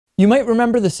You might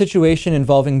remember the situation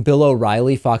involving Bill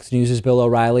O'Reilly, Fox News' Bill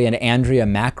O'Reilly, and Andrea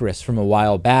Macris from a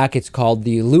while back. It's called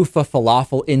the Loofah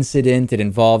Falafel incident. It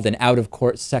involved an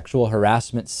out-of-court sexual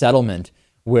harassment settlement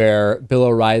where Bill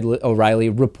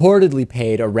O'Reilly reportedly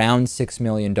paid around $6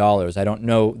 million. I don't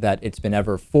know that it's been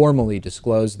ever formally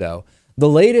disclosed, though. The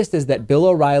latest is that Bill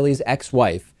O'Reilly's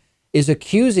ex-wife is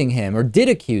accusing him, or did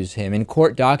accuse him in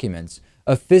court documents,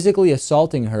 of physically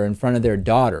assaulting her in front of their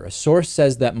daughter. A source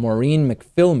says that Maureen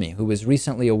McPhilmy, who was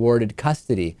recently awarded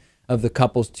custody of the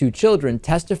couple's 2 children,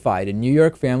 testified in New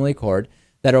York family court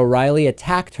that O'Reilly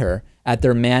attacked her at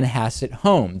their Manhasset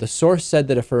home. The source said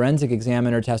that a forensic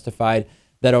examiner testified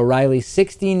that O'Reilly's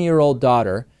 16-year-old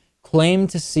daughter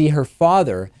claimed to see her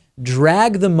father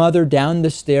drag the mother down the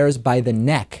stairs by the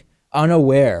neck,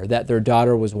 unaware that their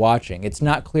daughter was watching. It's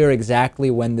not clear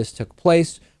exactly when this took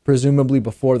place, presumably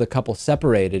before the couple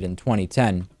separated in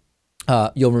 2010.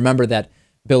 You'll remember that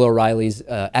Bill O'Reilly's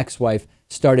ex-wife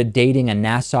started dating a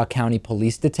Nassau County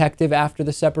police detective after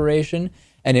the separation,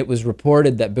 and it was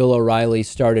reported that Bill O'Reilly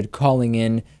started calling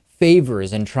in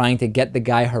favors and trying to get the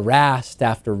guy harassed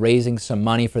after raising some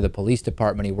money for the police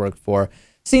department he worked for.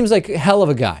 Seems like a hell of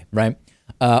a guy, right?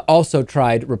 Also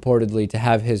tried reportedly to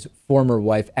have his former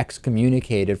wife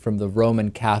excommunicated from the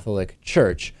Roman Catholic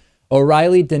Church.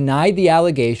 O'Reilly denied the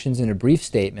allegations in a brief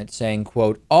statement saying,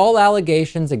 quote, "All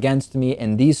allegations against me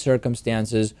in these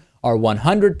circumstances are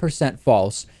 100%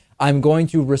 false. I'm going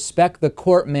to respect the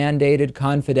court-mandated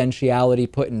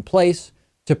confidentiality put in place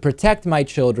to protect my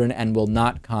children and will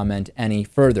not comment any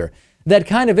further." That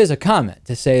kind of is a comment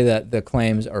to say that the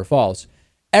claims are false.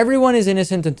 Everyone is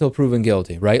innocent until proven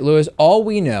guilty, right, Lewis? All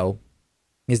we know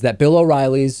is that Bill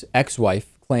O'Reilly's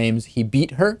ex-wife claims he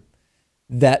beat her,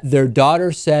 that their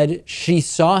daughter said she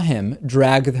saw him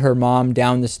drag her mom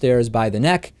down the stairs by the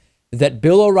neck, that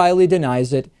Bill O'Reilly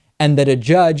denies it, and that a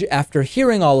judge, after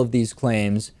hearing all of these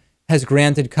claims, has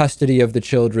granted custody of the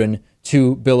children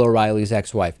to Bill O'Reilly's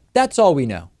ex-wife. That's all we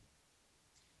know.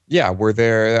 Yeah, were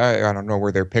there? I don't know.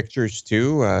 Were there pictures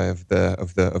too of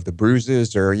the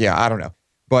bruises, or yeah, I don't know.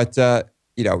 But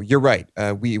you know, you're right.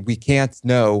 We can't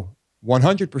know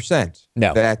 100%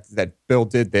 that Bill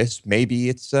did this. Maybe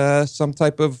it's some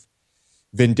type of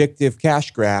vindictive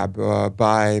cash grab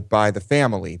by the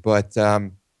family. But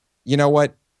you know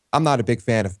what? I'm not a big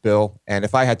fan of Bill. And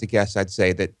if I had to guess, I'd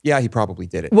say that, yeah, he probably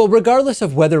did it. Well, regardless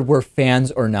of whether we're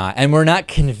fans or not, and we're not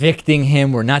convicting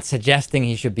him, we're not suggesting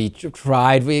he should be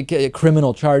tried,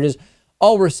 criminal charges.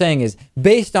 All we're saying is,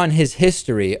 based on his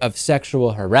history of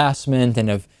sexual harassment and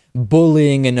of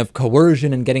bullying and of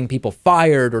coercion and getting people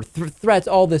fired or threats,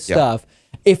 all this stuff,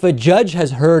 if a judge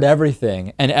has heard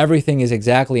everything and everything is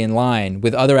exactly in line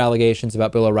with other allegations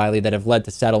about Bill O'Reilly that have led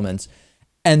to settlements,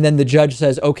 and then the judge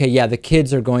says, okay, yeah, the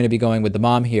kids are going to be going with the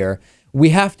mom here, we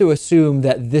have to assume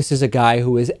that this is a guy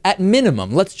who is, at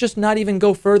minimum, let's just not even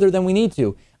go further than we need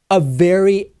to, a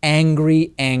very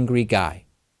angry, angry guy.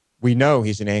 We know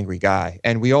he's an angry guy,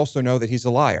 and we also know that he's a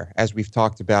liar, as we've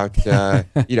talked about,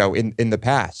 you know, in the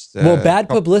past. Well, bad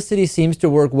publicity seems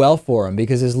to work well for him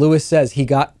because, as Lewis says, he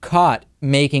got caught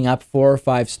making up 4 or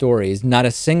 5 stories, not a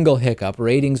single hiccup,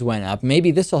 ratings went up. Maybe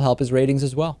this will help his ratings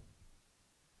as well.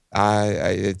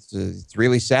 It's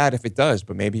really sad if it does,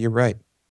 but maybe you're right.